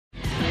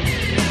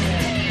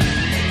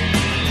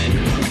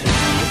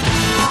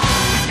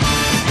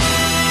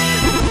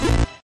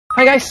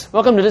Hi guys,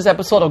 welcome to this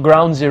episode of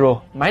Ground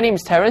Zero. My name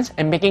is Terence,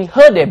 and making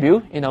her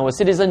debut in our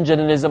citizen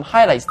journalism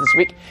highlights this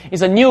week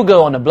is a new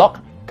girl on the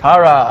block,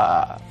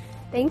 Kara.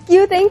 Thank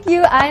you.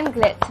 I'm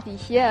glad to be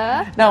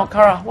here. Now,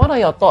 Kara, what are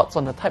your thoughts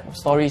on the type of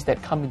stories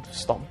that come into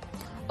Stomp?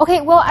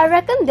 Okay, well, I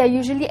reckon they're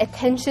usually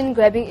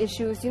attention-grabbing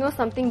issues,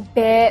 something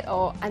bad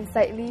or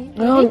unsightly.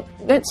 Well,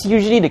 that's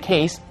usually the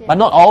case, but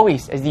not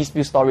always, as these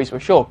few stories will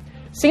show.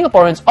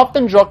 Singaporeans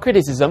often draw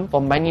criticism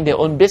for minding their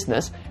own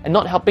business and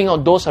not helping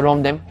out those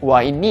around them who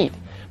are in need.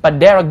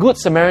 But there are good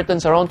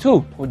Samaritans around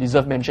too, who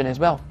deserve mention as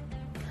well.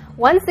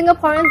 One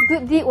Singaporean's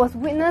good deed was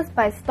witnessed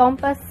by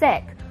Stomper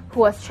Sak, who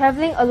was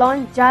travelling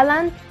along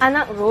Jalan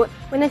Anak Road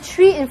when a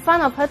tree in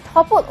front of her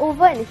toppled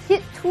over and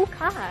hit two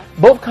cars.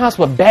 Both cars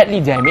were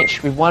badly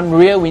damaged, with one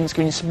rear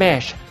windscreen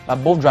smashed,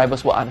 but both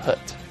drivers were unhurt.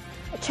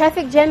 A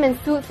traffic jam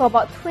ensued for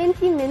about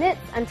 20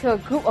 minutes until a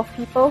group of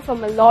people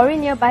from a lorry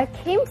nearby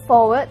came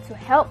forward to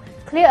help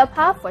clear a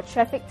path for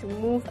traffic to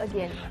move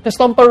again. The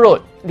Stomper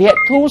Road. They had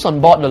tools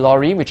on board the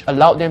lorry which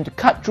allowed them to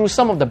cut through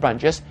some of the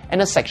branches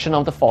and a section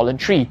of the fallen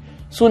tree.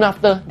 Soon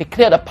after, they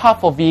cleared a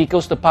path for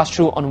vehicles to pass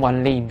through on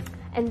one lane.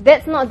 And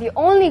that's not the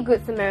only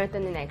Good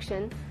Samaritan in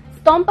action.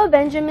 Stomper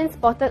Benjamin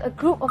spotted a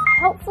group of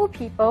helpful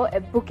people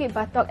at Bukit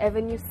Batok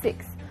Avenue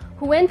 6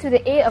 who went to the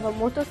aid of a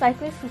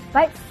motorcyclist whose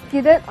bike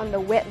skidded on the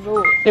wet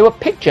road. They were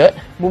pictured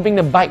moving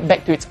the bike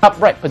back to its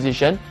upright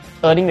position,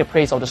 earning the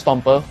praise of the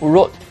Stomper, who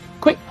wrote,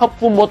 "Quick,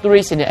 helpful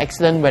motorists in the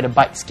accident where the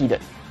bike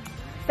skidded."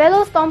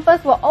 Fellow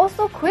Stompers were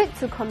also quick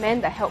to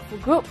commend the helpful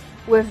group,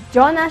 with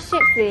John Ashik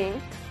saying,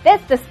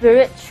 "That's the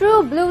spirit,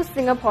 true blue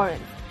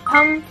Singaporeans."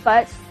 Pum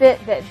Fudge said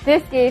that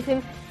this gave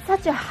him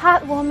such a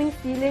heartwarming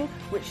feeling,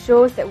 which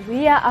shows that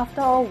we are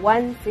after all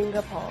one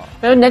Singapore.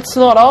 Well, that's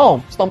not all.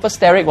 Stomper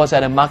Steric was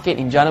at a market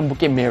in Jalan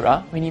Bukit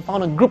Merah when he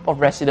found a group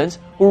of residents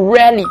who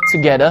rallied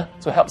together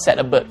to help set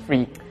a bird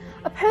free.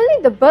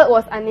 Apparently, the bird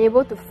was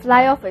unable to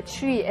fly off a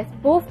tree as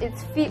both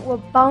its feet were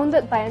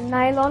bounded by a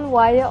nylon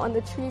wire on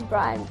the tree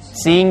branch.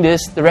 Seeing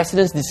this, the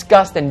residents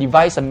discussed and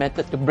devised a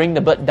method to bring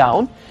the bird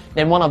down.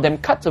 Then one of them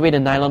cuts away the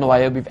nylon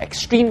wire with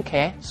extreme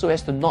care so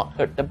as to not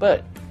hurt the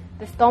bird.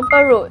 The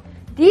Stomper Road.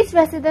 These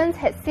residents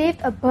had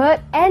saved a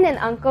bird and an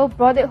uncle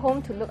brought it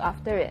home to look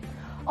after it.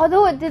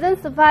 Although it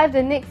didn't survive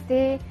the next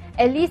day,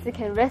 at least it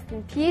can rest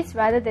in peace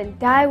rather than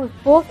die with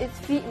both its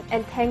feet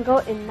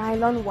entangled in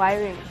nylon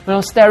wiring.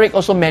 Well, Steric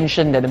also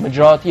mentioned that the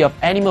majority of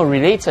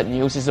animal-related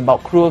news is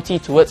about cruelty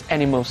towards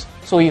animals,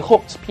 so he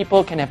hopes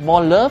people can have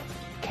more love,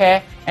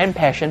 care and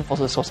passion for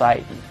the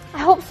society. I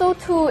hope so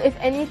too. If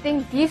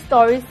anything, these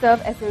stories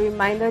serve as a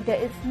reminder that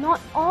it's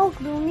not all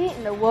gloomy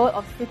in the world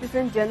of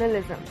citizen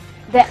journalism.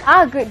 There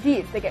are good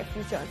deeds that get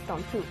featured on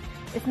Storm too.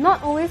 It's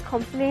not always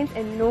complaints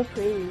and no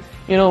praise.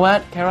 You know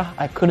what, Kara?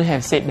 I couldn't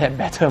have said that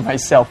better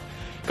myself.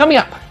 Coming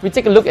up, we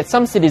take a look at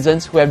some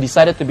citizens who have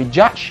decided to be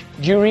judge,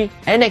 jury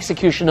and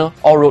executioner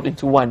all rolled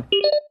into one.